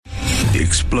The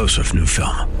explosive new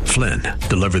film, Flynn,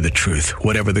 deliver the truth,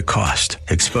 whatever the cost,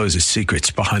 exposes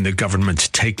secrets behind the government's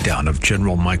takedown of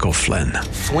General Michael Flynn.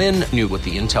 Flynn knew what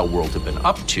the intel world had been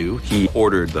up to. He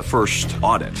ordered the first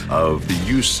audit of the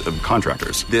use of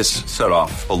contractors. This set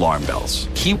off alarm bells.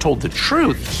 He told the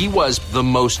truth. He was the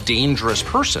most dangerous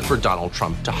person for Donald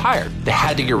Trump to hire. They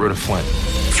had to get rid of Flynn.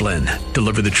 Flynn,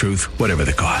 deliver the truth, whatever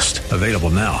the cost. Available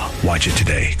now. Watch it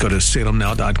today. Go to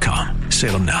salemnow.com.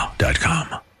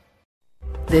 salemnow.com.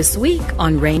 This week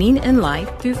on Reigning in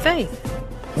Life Through Faith.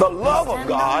 The love of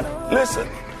God, listen,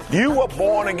 you were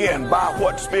born again by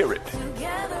what spirit?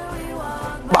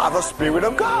 By the Spirit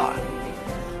of God.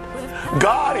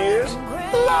 God is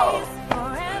love.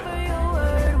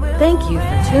 Thank you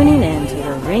for tuning in to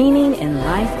the Reigning in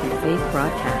Life Through Faith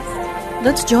broadcast.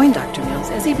 Let's join Dr. Mills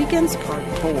as he begins part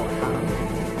 4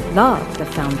 of Love, the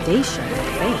Foundation of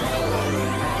Faith.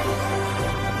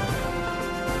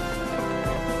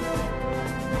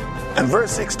 And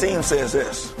verse 16 says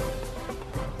this.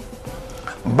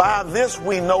 By this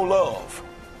we know love.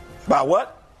 By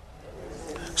what?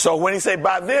 So when he say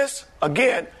by this,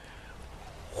 again,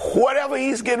 whatever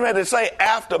he's getting ready to say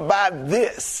after by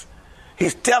this,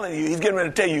 he's telling you, he's getting ready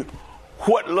to tell you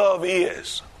what love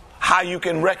is, how you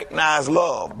can recognize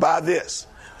love. By this,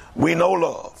 we know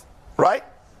love, right?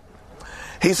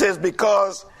 He says,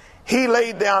 because he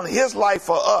laid down his life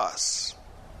for us,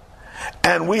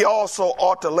 and we also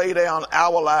ought to lay down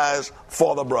our lives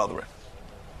for the brethren.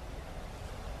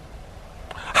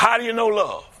 How do you know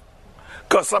love?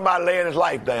 Because somebody laying his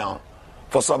life down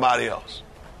for somebody else.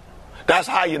 That's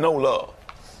how you know love.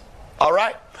 All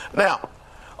right? Now,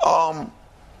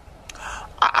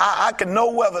 I can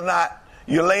know whether or not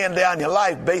you're laying down your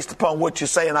life based upon what you're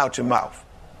saying out your mouth.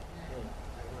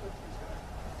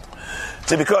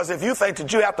 See, because if you think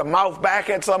that you have to mouth back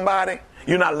at somebody,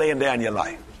 you're not laying down your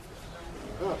life.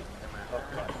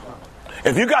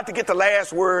 If you got to get the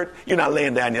last word, you're not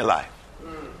laying down your life.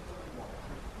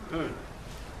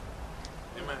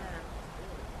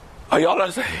 Are y'all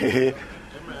understand?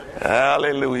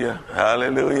 Hallelujah,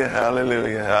 hallelujah,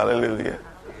 hallelujah, hallelujah.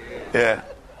 Yeah.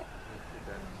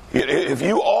 If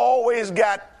you always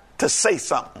got to say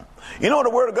something. You know what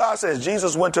the Word of God says?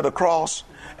 Jesus went to the cross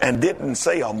and didn't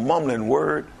say a mumbling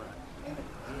word.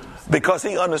 Because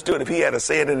he understood if he had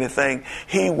said anything,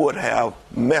 he would have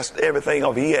messed everything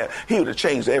up. He would have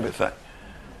changed everything.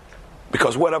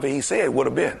 Because whatever he said would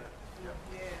have been.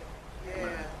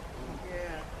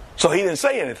 So he didn't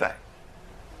say anything.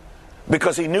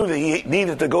 Because he knew that he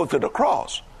needed to go to the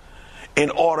cross in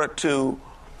order to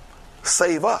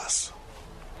save us.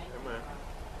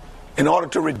 In order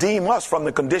to redeem us from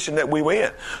the condition that we were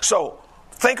in. So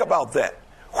think about that.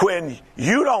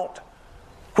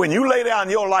 When you lay down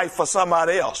your life for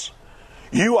somebody else,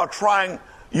 you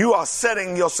are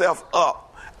setting yourself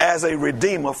up as a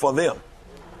redeemer for them.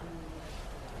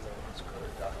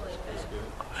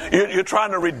 You're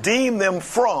trying to redeem them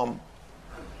from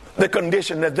the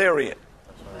condition that they're in.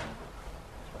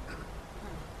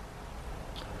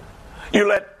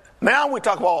 Now we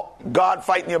talk about God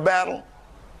fighting your battle.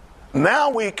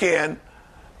 Now we can,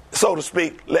 so to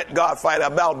speak, let God fight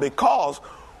our battle because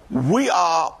we're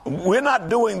not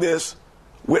doing this,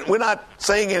 we're not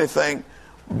saying anything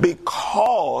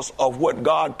because of what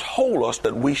God told us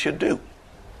that we should do.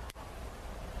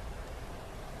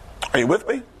 Are you with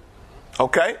me?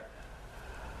 Okay.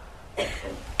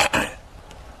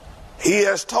 He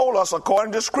has told us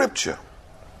according to Scripture,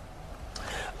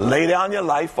 lay down your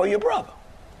life for your brother.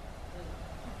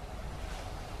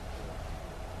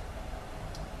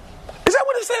 Is that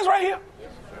what it says right here?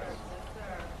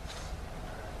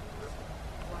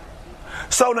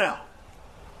 So now,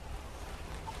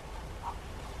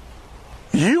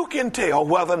 you can tell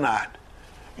whether or not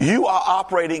you are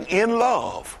operating in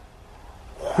love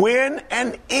when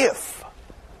and if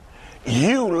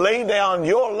you lay down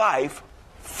your life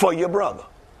for your brother.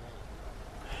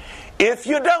 If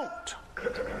you don't,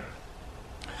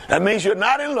 that means you're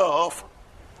not in love.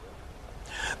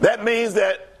 That means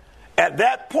that at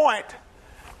that point,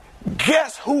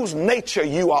 guess whose nature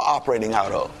you are operating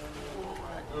out of?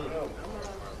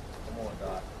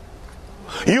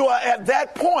 You are at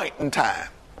that point in time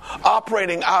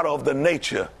operating out of the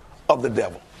nature of the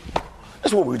devil.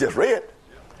 That's what we just read.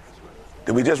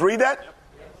 Did we just read that?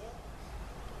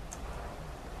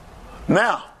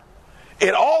 Now,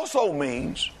 it also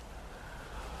means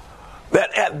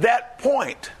that at that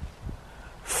point,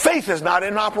 faith is not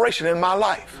in operation in my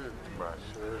life.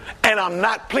 And I'm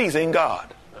not pleasing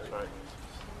God.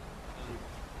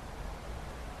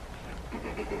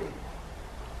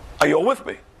 Are you with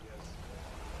me?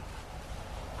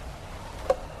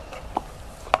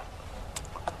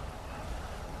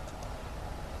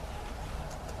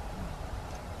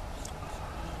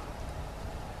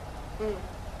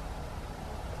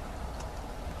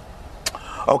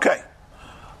 Okay.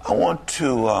 I want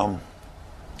to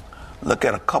look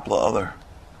at a couple of other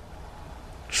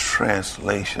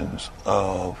translations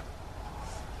of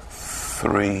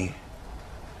 3:10.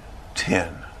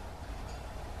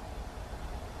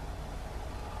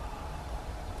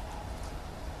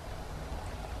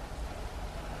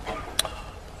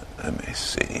 Let me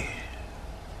see.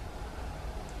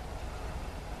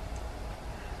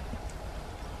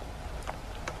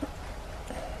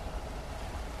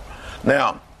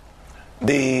 Now,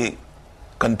 the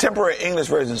Contemporary English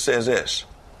Version says this: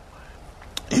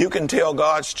 you can tell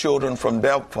God's children from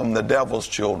the devil's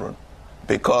children,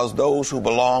 because those who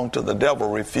belong to the devil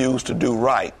refuse to do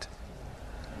right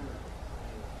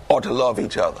or to love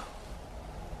each other.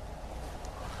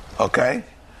 Okay?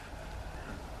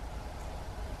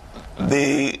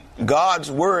 The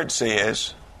God's word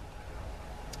says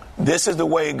this is the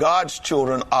way God's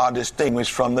children are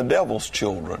distinguished from the devil's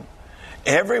children.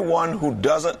 Everyone who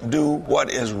doesn't do what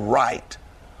is right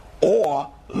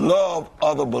or love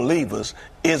other believers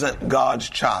isn't God's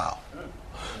child.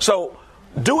 So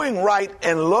doing right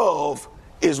and love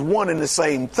is one and the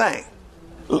same thing.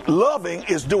 Loving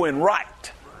is doing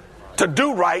right. To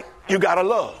do right, you got to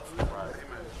love.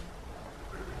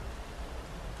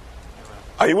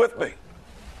 Are you with me?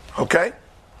 Okay?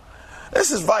 This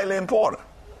is vitally important.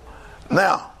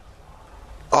 Now,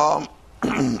 I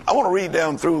want to read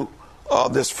down through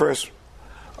this first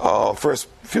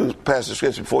few passages of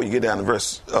Scripture before you get down to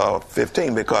verse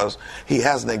 15, because he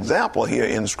has an example here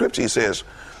in Scripture. He says,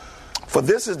 for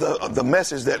this is the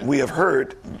message that we have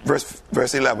heard,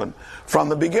 verse 11, from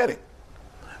the beginning,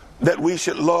 that we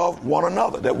should love one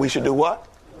another. That we should do what?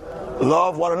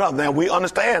 Love one another. Now we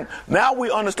understand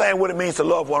what it means to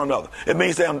love one another. It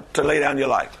means to lay down your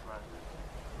life.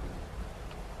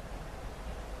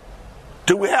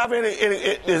 Do we have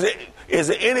is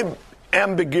there any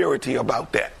ambiguity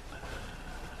about that?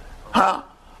 Huh?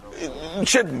 It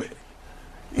shouldn't be.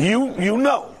 You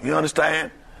know, you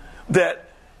understand that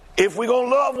if we're going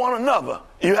to love one another,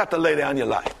 you have to lay down your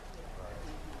life.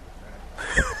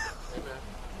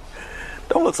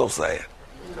 Don't look so sad.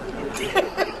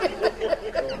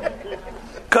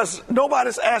 Because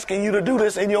nobody's asking you to do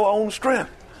this in your own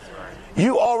strength.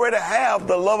 You already have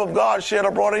the love of God shed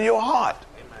abroad in your heart.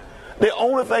 The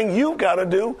only thing you've got to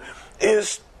do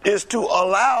is to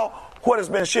allow what has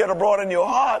been shed abroad in your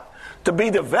heart to be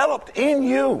developed in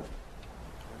you.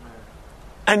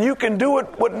 And you can do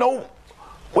it with no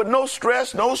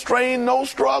stress, no strain, no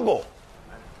struggle.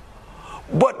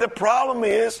 But the problem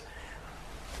is,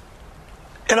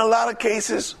 in a lot of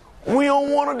cases, we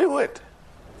don't want to do it.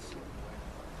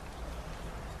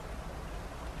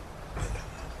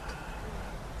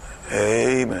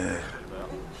 Amen.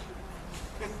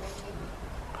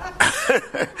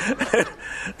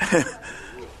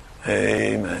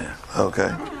 Amen.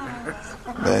 Okay.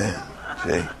 Man.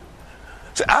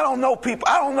 See, I don't know people.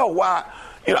 I don't know why.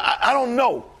 I don't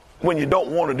know when you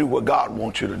don't want to do what God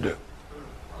wants you to do.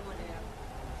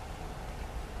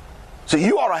 So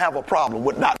you ought to have a problem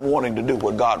with not wanting to do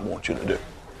what God wants you to do.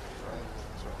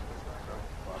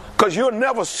 Because you'll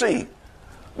never see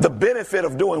the benefit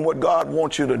of doing what God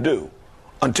wants you to do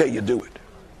until you do it.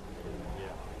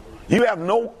 You have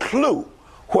no clue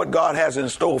what God has in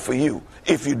store for you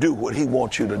if you do what he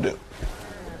wants you to do.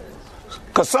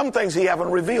 Because some things he haven't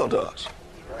revealed to us.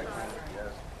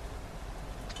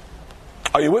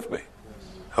 Are you with me?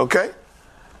 Okay?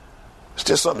 It's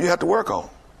just something you have to work on.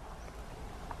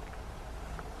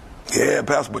 Yeah,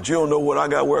 Pastor, but you don't know what I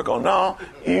got to work on. No,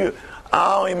 I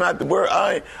don't even have to work.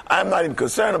 I'm not even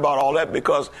concerned about all that,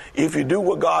 because if you do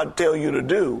what God tells you to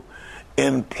do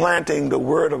in planting the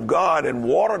Word of God and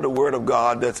water the Word of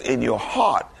God that's in your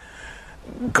heart,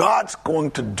 God's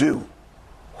going to do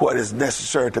what is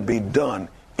necessary to be done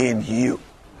in you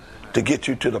to get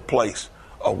you to the place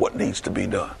of what needs to be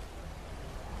done.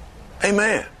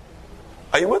 Amen.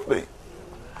 Are you with me?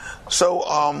 So,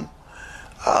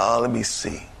 let me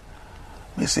see.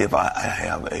 Let me see if I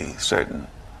have a certain,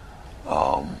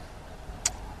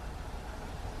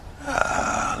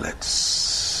 let's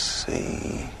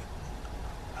see.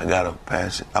 I got a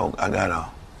passage. I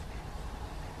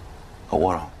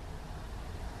want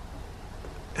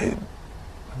a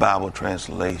Bible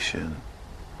translation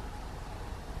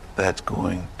that's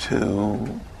going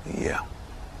to, yeah.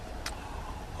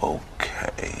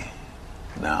 Okay.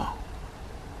 Now,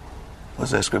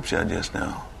 what's that scripture I just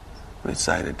now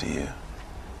recited to you?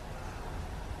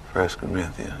 1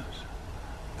 Corinthians,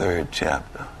 3rd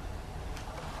chapter.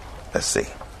 Let's see.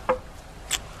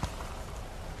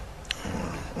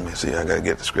 Let me see. I got to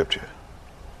get the scripture.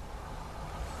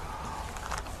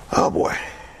 boy.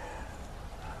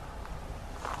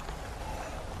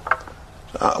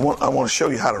 I want to show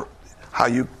you how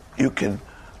you can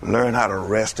learn how to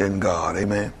rest in God.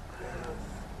 Amen.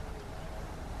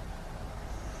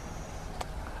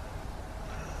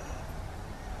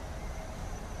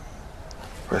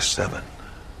 Verse 7.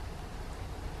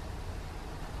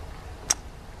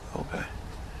 Okay.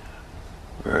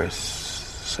 Verse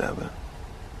 7.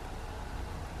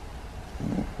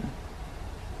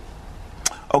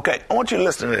 Okay, I want you to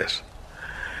listen to this.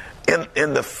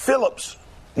 In the Phillips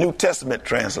New Testament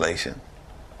translation,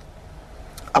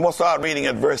 I'm going to start reading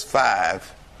at verse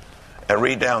 5 and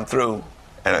read down through,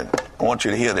 and I want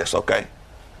you to hear this, okay?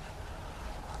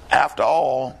 After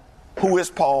all, who is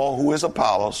Paul, who is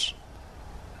Apollos?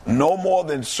 No more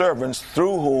than servants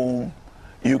through whom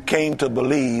you came to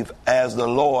believe, as the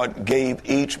Lord gave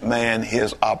each man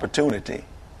his opportunity.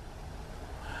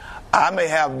 I may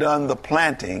have done the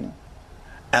planting,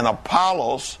 and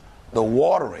Apollos the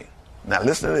watering. Now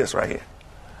listen to this right here.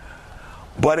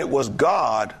 But it was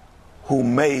God who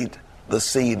made the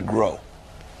seed grow.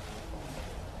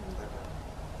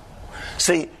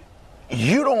 See,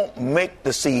 you don't make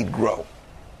the seed grow,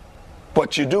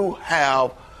 but you do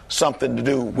have something to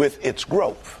do with its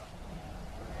growth.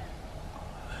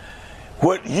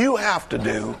 What you have to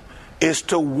do is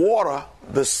to water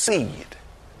the seed.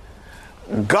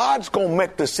 God's going to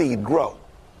make the seed grow.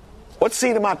 What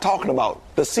seed am I talking about?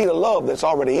 The seed of love that's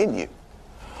already in you.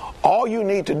 All you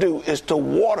need to do is to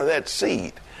water that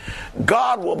seed.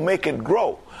 God will make it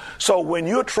grow. So when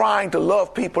you're trying to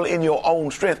love people in your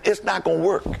own strength, it's not going to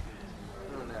work.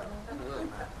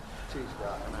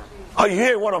 Are you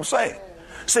hearing what I'm saying?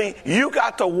 See, you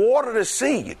got to water the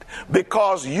seed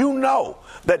because you know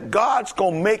that God's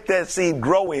going to make that seed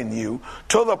grow in you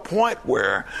to the point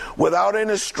where, without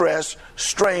any stress,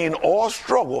 strain, or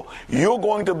struggle, you're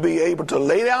going to be able to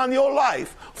lay down your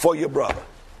life for your brother.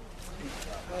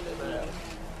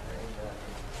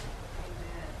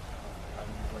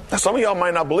 Now, some of y'all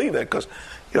might not believe that, because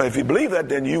if you believe that,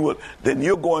 then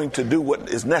you're going to do what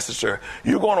is necessary.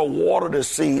 You're going to water the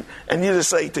seed, and you just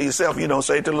say to yourself,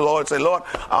 say to the Lord, say, Lord,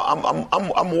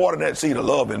 I'm watering that seed of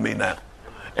love in me now.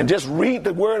 And just read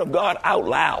the word of God out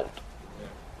loud,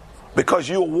 because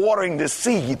you're watering the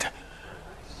seed.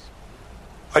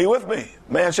 Are you with me?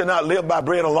 Man shall not live by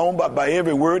bread alone, but by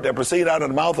every word that proceeds out of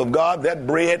the mouth of God. That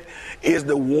bread is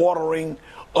the watering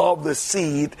of the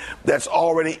seed that's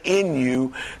already in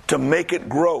you to make it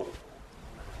grow.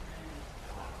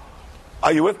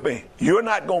 Are you with me? You're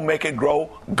not going to make it grow.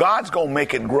 God's going to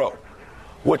make it grow.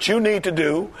 What you need to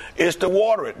do is to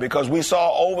water it, because we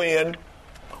saw over in,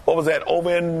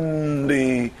 over in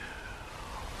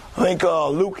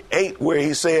Luke 8, where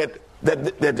he said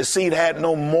that the seed had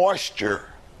no moisture.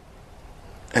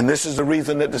 And this is the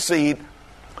reason that the seed,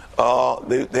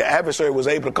 the adversary was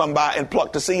able to come by and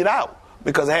pluck the seed out,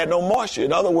 because it had no moisture.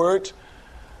 In other words,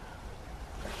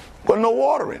 there was no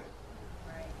watering.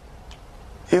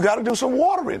 You got to do some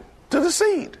watering to the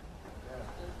seed,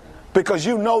 because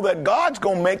you know that God's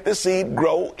going to make the seed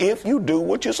grow if you do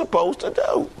what you're supposed to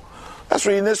do. Let's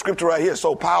read this scripture right here. It's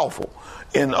so powerful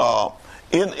in 1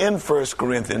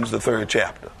 Corinthians, the 3rd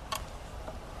chapter.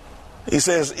 He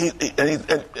says,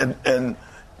 and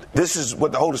this is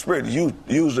what the Holy Spirit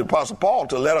used the Apostle Paul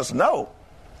to let us know.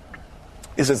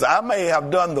 He says, I may have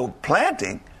done the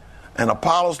planting and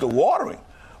Apollos the watering,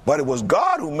 but it was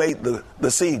God who made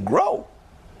the seed grow.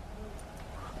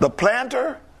 The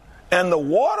planter and the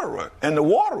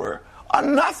waterer are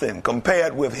nothing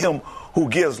compared with him who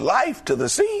gives life to the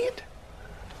seed.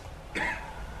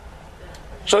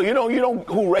 So you don't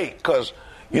hooray because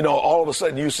all of a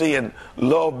sudden you seeing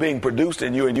love being produced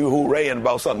in you and you hooraying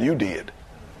about something you did.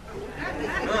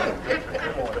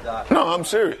 No, I'm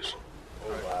serious.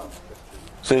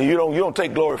 See, you don't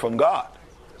take glory from God.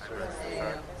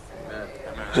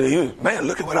 See, man,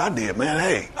 look at what I did, man.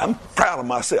 Hey, I'm proud of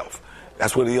myself.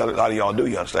 That's what a lot of y'all do.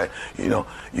 You understand? You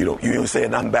ain't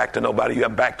saying nothing back to nobody. You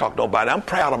haven't back talked to nobody. I'm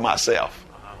proud of myself.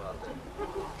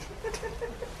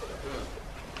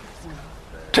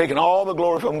 Taking all the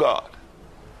glory from God,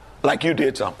 like you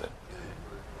did something.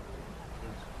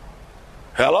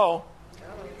 Hello?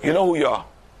 You know who you are.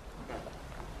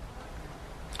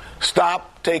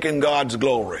 Stop taking God's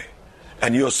glory,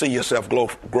 and you'll see yourself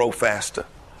grow faster.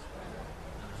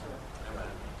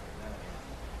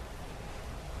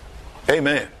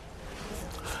 Amen.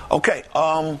 Okay.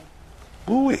 Now,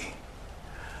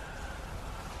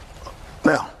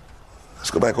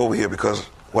 let's go back over here, because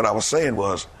what I was saying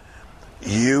was,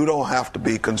 you don't have to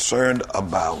be concerned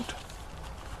about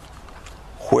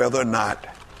whether or not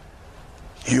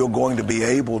you're going to be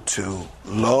able to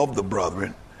love the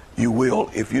brethren. You will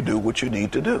if you do what you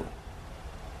need to do.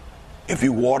 If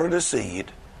you water the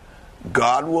seed,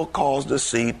 God will cause the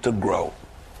seed to grow,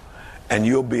 and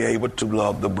you'll be able to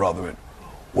love the brethren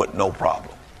with no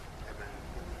problem.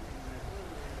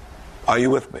 Are you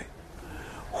with me?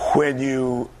 When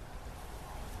you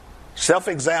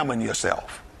self-examine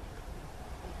yourself,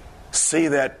 see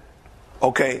that,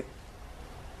 okay,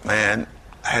 man,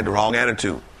 I had the wrong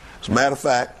attitude. As a matter of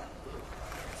fact,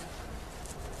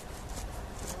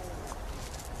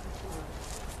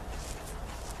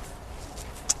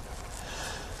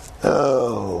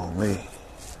 oh, me.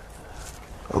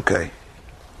 Okay.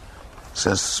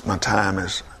 Since my time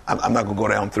is, I'm not going to go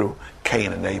down through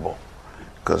Cain and Abel,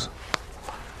 because,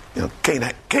 Cain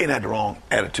had the wrong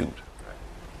attitude,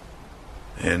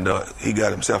 and he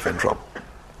got himself in trouble.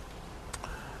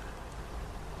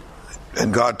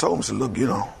 And God told him, said, look,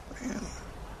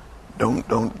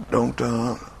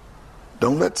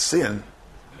 don't let sin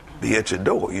be at your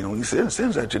door. He said,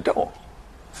 sin's at your door.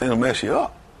 Sin will mess you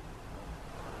up.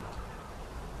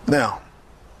 Now,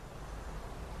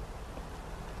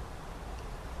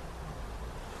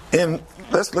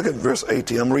 let's look at verse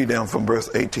 18. I'm reading down from verse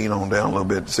 18 on down a little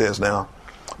bit. It says, now,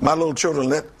 my little children,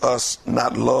 let us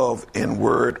not love in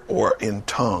word or in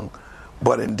tongue,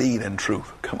 but in deed and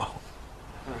truth. Come on.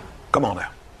 Come on now.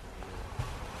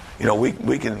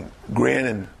 We can grin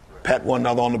and pat one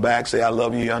another on the back, say, I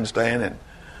love you, you understand, and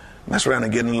mess around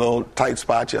and get in a little tight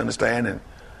spot, you understand, and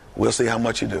we'll see how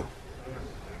much you do.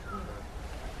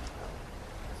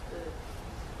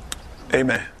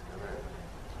 Amen.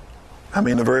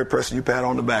 The very person you pat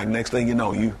on the back, next thing you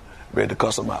know, you ready to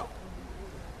cuss them out.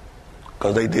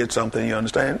 Because they did something, you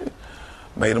understand,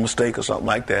 made a mistake or something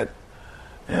like that,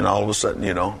 and all of a sudden,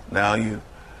 now you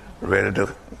ready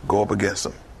to go up against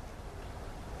them.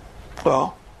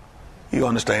 Well, you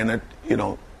understand that,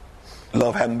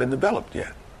 love hadn't been developed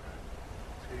yet.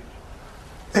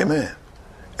 Amen.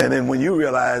 And then when you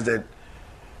realize that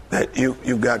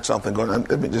you've got something going on,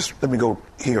 let me go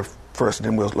here first, and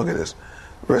then we'll look at this.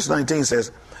 Verse 19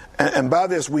 says, and by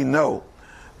this we know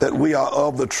that we are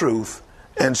of the truth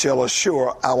and shall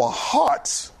assure our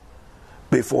hearts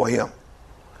before him.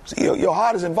 See, your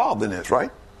heart is involved in this, right?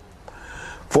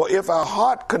 For if our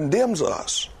heart condemns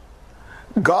us,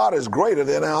 God is greater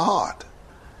than our heart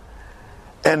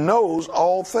and knows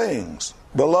all things.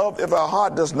 Beloved, if our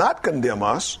heart does not condemn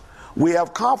us, we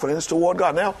have confidence toward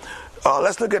God. Now,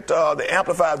 let's look at the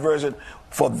Amplified version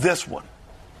for this one.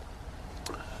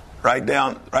 Right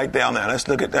down there.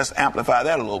 Let's amplify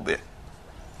that a little bit.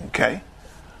 Okay?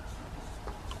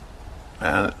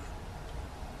 And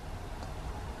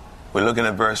we're looking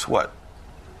at verse what?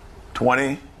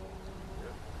 20?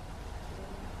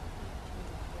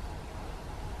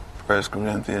 1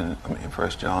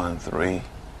 John 3.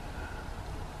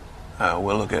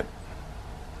 We'll look at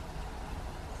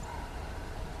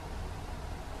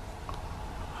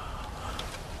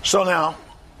so now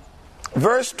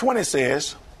verse 20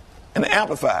 says in the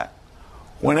Amplified,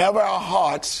 whenever our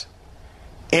hearts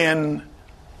in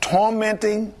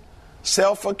tormenting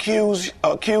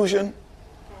self-accusation,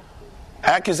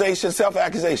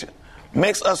 self-accusation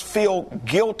makes us feel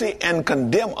guilty and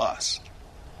condemn us,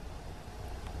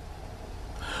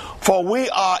 for we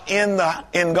are in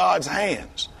God's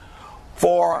hands.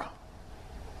 For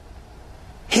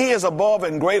he is above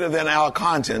and greater than our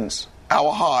conscience,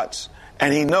 our hearts,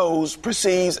 and he knows,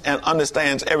 perceives, and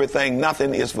understands everything.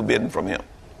 Nothing is forbidden from him.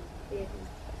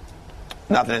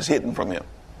 Nothing is hidden from him.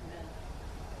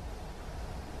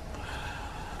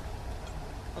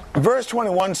 Verse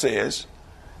 21 says,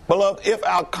 beloved, if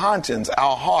our conscience,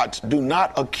 our hearts do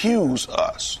not accuse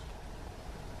us,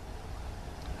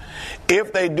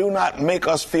 if they do not make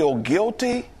us feel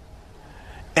guilty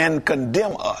and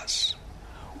condemn us,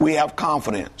 we have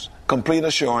confidence, complete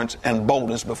assurance, and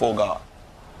boldness before God.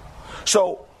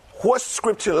 So, what's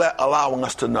Scripture allowing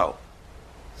us to know?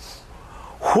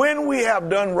 When we have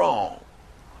done wrong,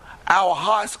 our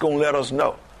heart's going to let us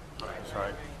know. That's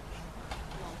right.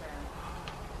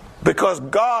 Because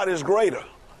God is greater.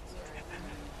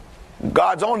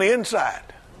 God's on the inside.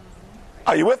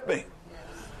 Are you with me?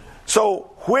 So,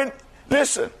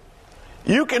 listen,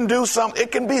 you can do something.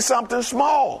 It can be something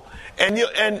small, and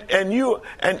you're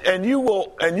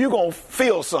gonna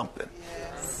feel something.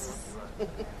 Yes.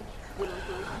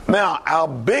 Now, our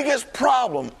biggest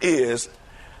problem is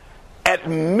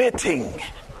admitting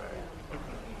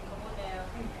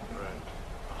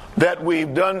that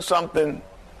we've done something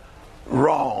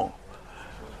wrong.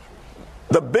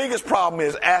 The biggest problem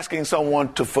is asking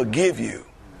someone to forgive you.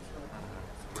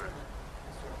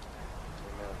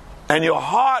 And your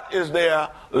heart is there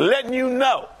letting you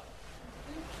know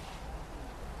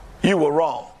you were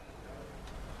wrong.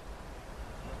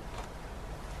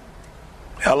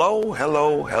 Hello,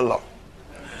 hello, hello.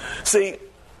 See,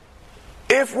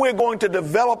 if we're going to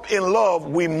develop in love,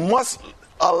 we must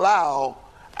allow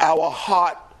our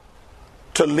heart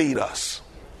to lead us.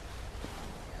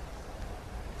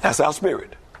 That's our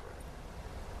spirit.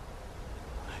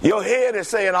 Your head is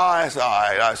saying, oh, that's all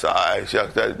right, that's all right.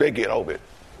 Shucks, they get over it.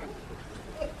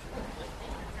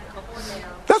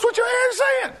 That's what your head is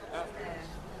saying.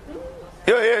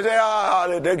 Your head says,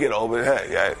 oh, they get over it.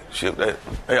 Hey, yeah, shit,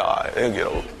 they all right, they'll get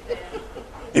over it.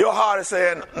 Your heart is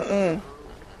saying,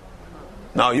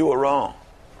 no, you were wrong.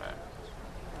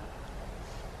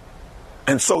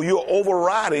 And so you're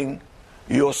overriding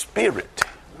your spirit,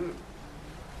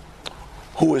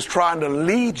 who is trying to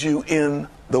lead you in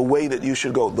the way that you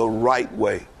should go, the right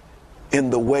way, in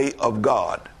the way of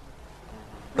God,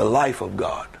 the life of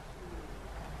God,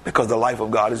 because the life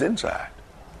of God is inside.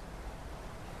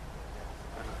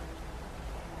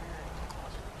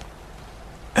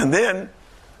 And then,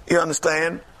 you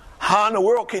understand, how in the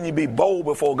world can you be bold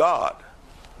before God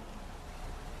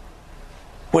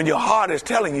when your heart is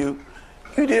telling you,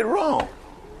 you did wrong,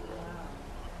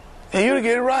 and you didn't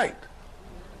get it right?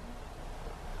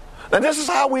 Now, this is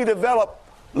how we develop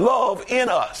love in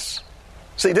us.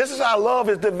 See, this is how love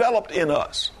is developed in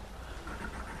us.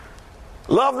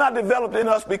 Love not developed in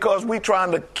us because we're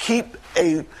trying to keep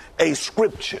a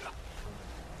scripture.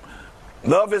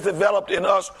 Love is developed in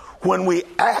us when we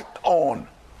act on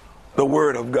the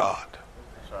Word of God.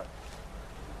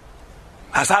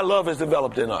 That's how love is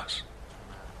developed in us.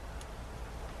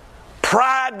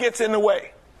 Pride gets in the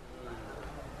way.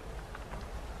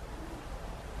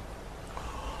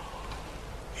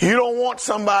 You don't want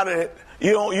somebody,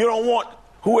 you don't want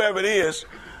whoever it is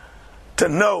to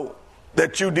know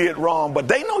that you did wrong, but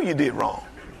they know you did wrong.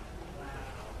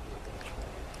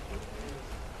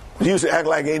 You used to act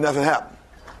like ain't nothing happened.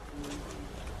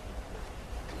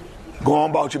 Go on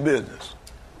about your business.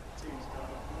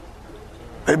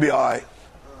 They'll be all right.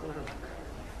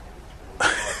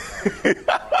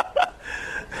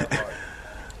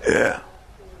 Yeah.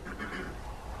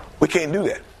 We can't do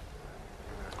that.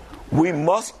 We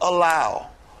must allow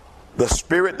the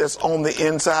spirit that's on the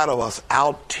inside of us,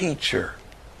 our teacher,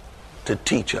 to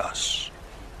teach us.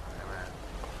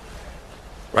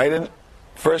 Right in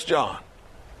 1 John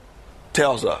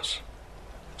tells us,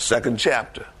 2nd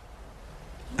chapter,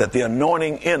 that the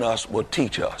anointing in us will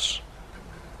teach us.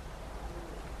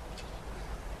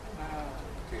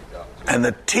 And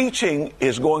the teaching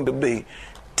is going to be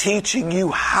teaching you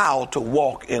how to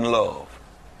walk in love.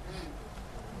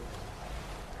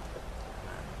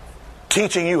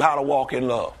 Teaching you how to walk in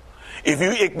love. If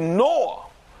you ignore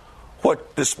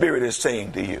what the Spirit is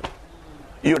saying to you,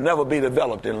 you'll never be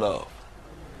developed in love.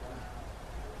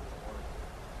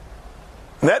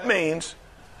 That means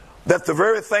that the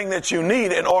very thing that you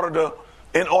need in order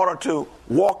to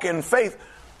walk in faith,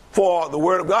 for the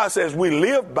Word of God says we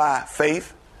live by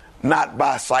faith, not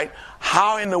by sight.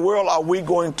 How in the world are we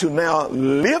going to now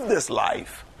live this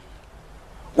life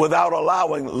without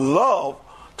allowing love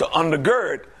to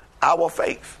undergird our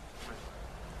faith?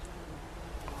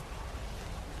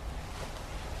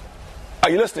 Are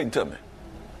you listening to me?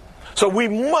 So we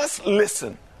must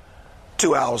listen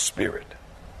to our spirit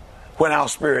when our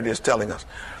spirit is telling us.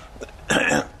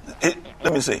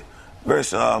 Let me see.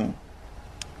 Verse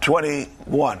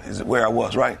 21 is where I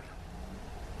was, right?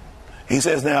 He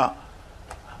says now,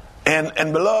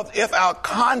 and beloved, if our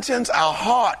conscience, our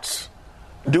hearts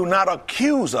do not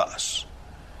accuse us,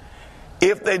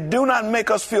 if they do not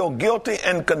make us feel guilty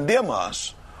and condemn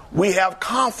us, we have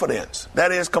confidence,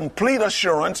 that is, complete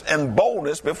assurance and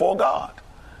boldness before God.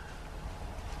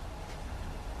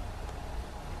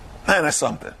 Man, that's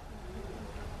something.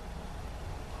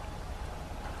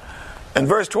 And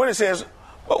verse 20 says,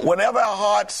 but whenever our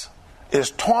hearts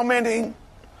is tormenting,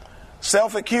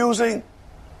 self-accusing,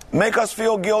 make us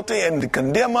feel guilty and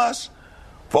condemn us,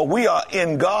 for we are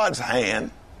in God's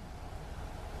hand.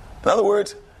 In other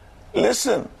words,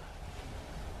 listen,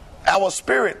 our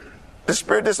spirit, the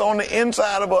spirit that's on the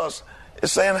inside of us,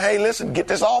 is saying, hey, listen, get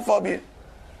this off of you.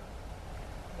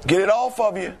 Get it off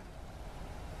of you.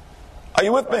 Are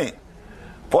you with me?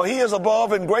 For he is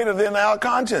above and greater than our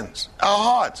conscience, our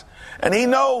hearts. And he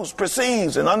knows,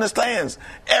 perceives, and understands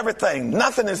everything.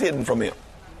 Nothing is hidden from him.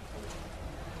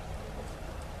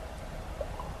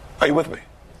 Are you with me?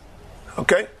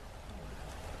 Okay?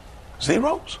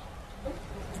 Zeros?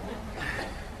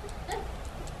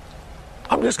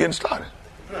 I'm just getting started.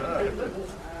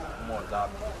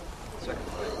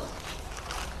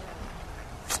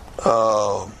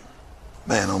 Oh,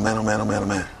 man, oh, man, oh, man, oh, man, oh,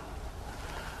 man.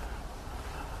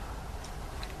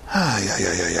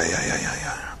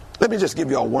 Yeah. Let me just give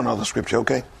you all one other scripture,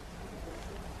 okay?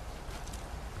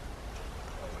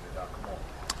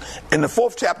 In the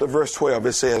 4th chapter, verse 12,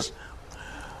 it says,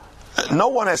 no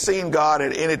one has seen God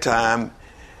at any time.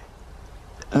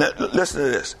 Now, listen to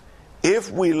this.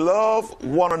 If we love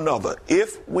one another,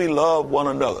 that's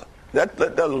a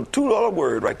 $2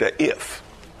 word right there, if.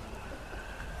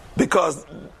 Because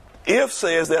if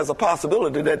says there's a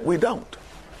possibility that we don't.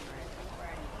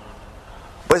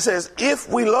 But it says, if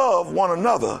we love one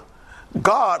another,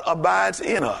 God abides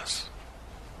in us.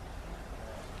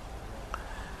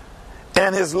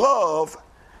 And his love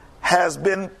has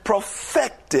been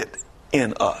perfected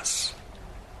in us.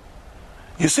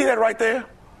 You see that right there?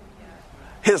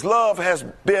 His love has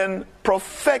been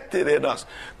perfected in us.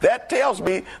 That tells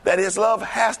me that his love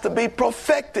has to be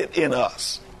perfected in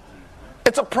us.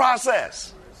 It's a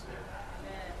process.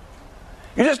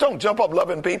 You just don't jump up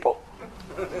loving people.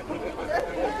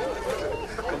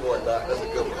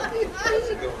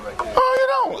 Oh, you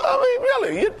don't. I mean,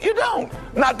 really, you don't.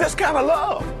 Not this kind of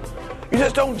love. You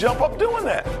just don't jump up doing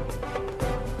that.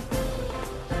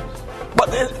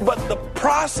 But the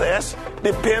process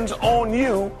depends on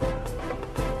you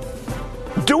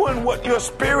doing what your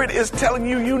spirit is telling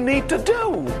you you need to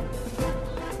do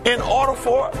in order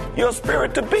for your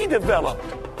spirit to be developed.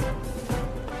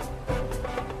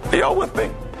 Are y'all with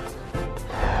me?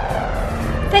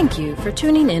 Thank you for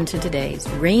tuning in to today's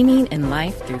Reigning in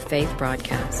Life Through Faith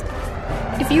broadcast.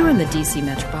 If you're in the D.C.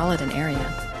 metropolitan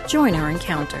area, join our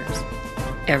encounters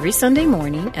every Sunday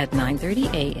morning at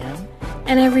 9:30 a.m.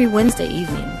 and every Wednesday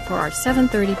evening for our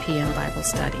 7:30 p.m. Bible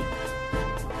study.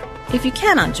 If you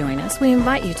cannot join us, we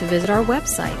invite you to visit our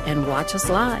website and watch us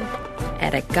live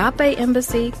at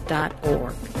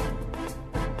agapeembassy.org.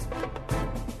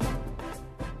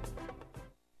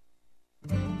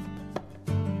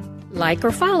 Like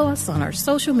or follow us on our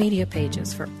social media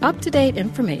pages for up-to-date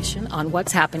information on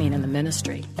what's happening in the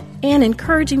ministry and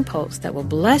encouraging posts that will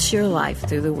bless your life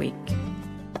through the week.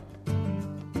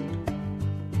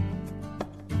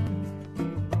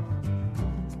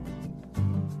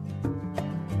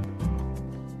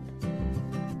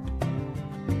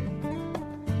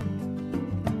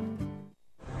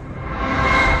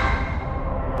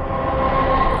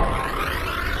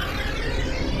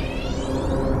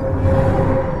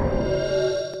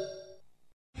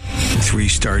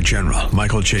 Three-star General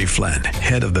Michael J. Flynn,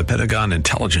 head of the Pentagon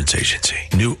Intelligence Agency,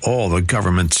 knew all the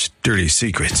government's dirty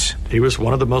secrets. He was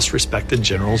one of the most respected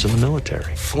generals in the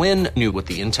military. Flynn knew what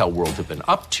the intel world had been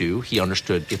up to. He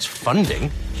understood its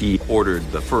funding. He ordered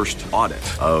the first audit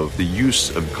of the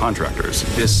use of contractors.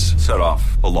 This set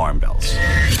off alarm bells.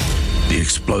 The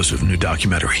explosive new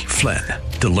documentary, Flynn,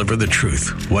 Deliver the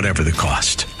Truth, Whatever the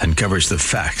Cost, uncovers the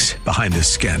facts behind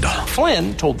this scandal.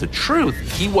 Flynn told the truth.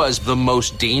 He was the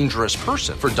most dangerous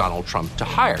person for Donald Trump to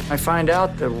hire. I find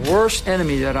out the worst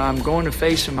enemy that I'm going to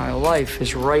face in my life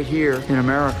is right here in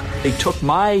America. They took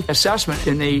my assessment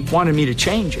and they wanted me to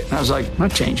change it. And I was like, I'm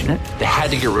not changing it. They had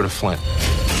to get rid of Flynn.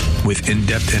 With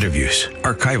in-depth interviews,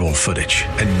 archival footage,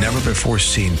 and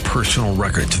never-before-seen personal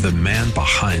records of the man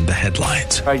behind the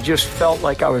headlines. I just felt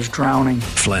like I was drowning.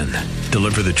 Flynn,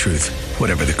 Deliver the Truth,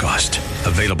 Whatever the Cost.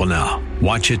 Available now.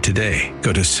 Watch it today.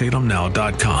 Go to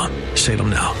salemnow.com.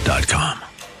 salemnow.com.